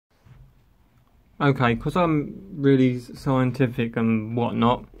Okay, because I'm really scientific and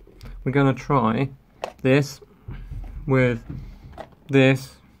whatnot, we're going to try this with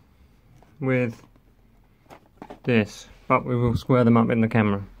this with this, but we will square them up in the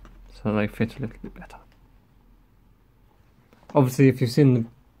camera so they fit a little bit better. Obviously, if you've seen the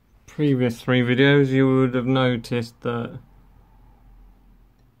previous 3 videos, you would have noticed that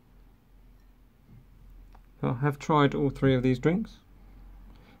I have tried all 3 of these drinks.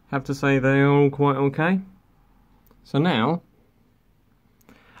 Have to say they're all quite okay. So now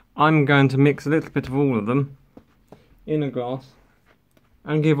I'm going to mix a little bit of all of them in a glass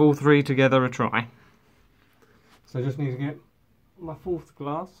and give all 3 together a try. So I just need to get my 4th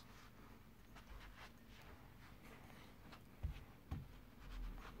glass.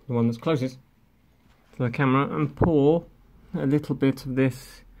 The one that's closest to the camera, and pour a little bit of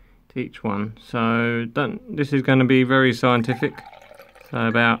this to each one. So this is going to be very scientific. So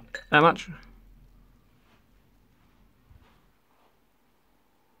about that much.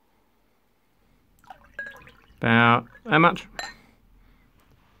 About that much.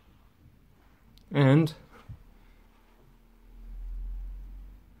 And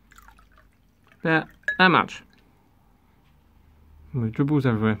about that much. With dribbles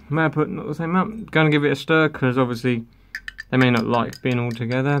everywhere. May I put not the same amount? Going to give it a stir because obviously they may not like being all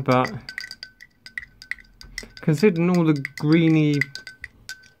together, but considering all the greeny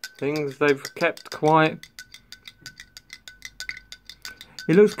things they've kept quiet.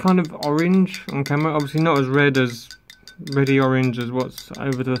 It looks kind of orange on camera, obviously not as reddy orange as what's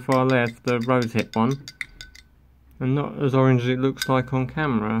over to the far left, the rosehip one, and not as orange as it looks like on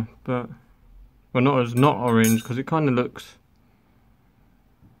camera, but well, not as not orange because it kind of looks,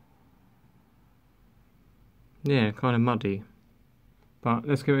 yeah, kind of muddy. But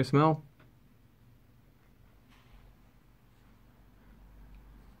let's give it a smell.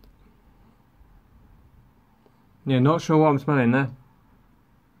 Yeah, not sure what I'm smelling there.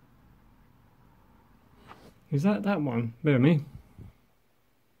 Is that one? Bear with me.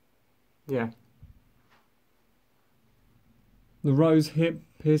 Yeah. The rose hip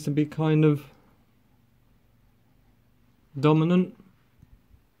appears to be kind of dominant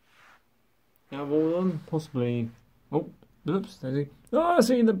out of all of them. Possibly. Oh, oops, there's he. Oh, I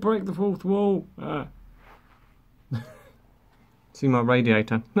see them break the 4th wall. See my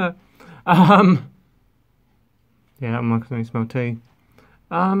radiator. No. Yeah, that one makes me smell tea.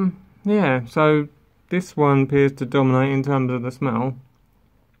 Yeah, so this one appears to dominate in terms of the smell.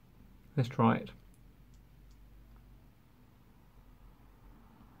 Let's try it.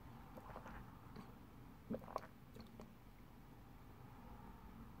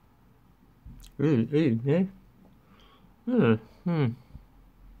 Ooh, yeah.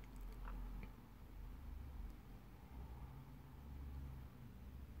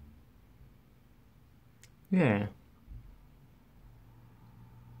 Yeah.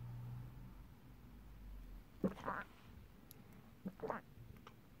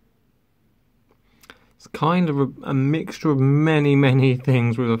 It's kind of a mixture of many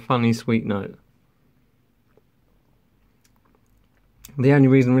things with a funny sweet note. The only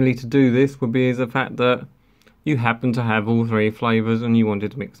reason really to do this would be is the fact that you happen to have all 3 flavours and you wanted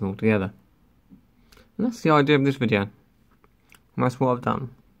to mix them all together. And that's the idea of this video. And that's what I've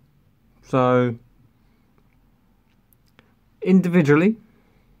done. So, individually,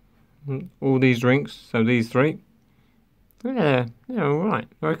 all these drinks, so these 3, yeah, they're alright,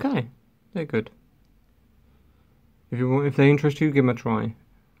 they're okay, they're good. If they interest you, give them a try.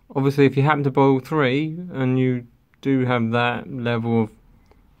 Obviously, if you happen to boil 3 and you do have that level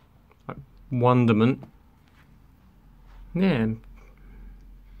of wonderment, yeah,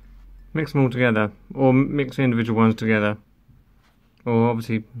 mix them all together, or mix the individual ones together, or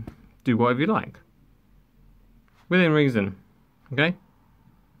obviously do whatever you like, within reason, okay?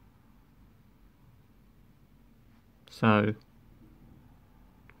 So,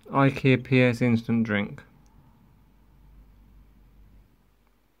 IKEA PS instant drink.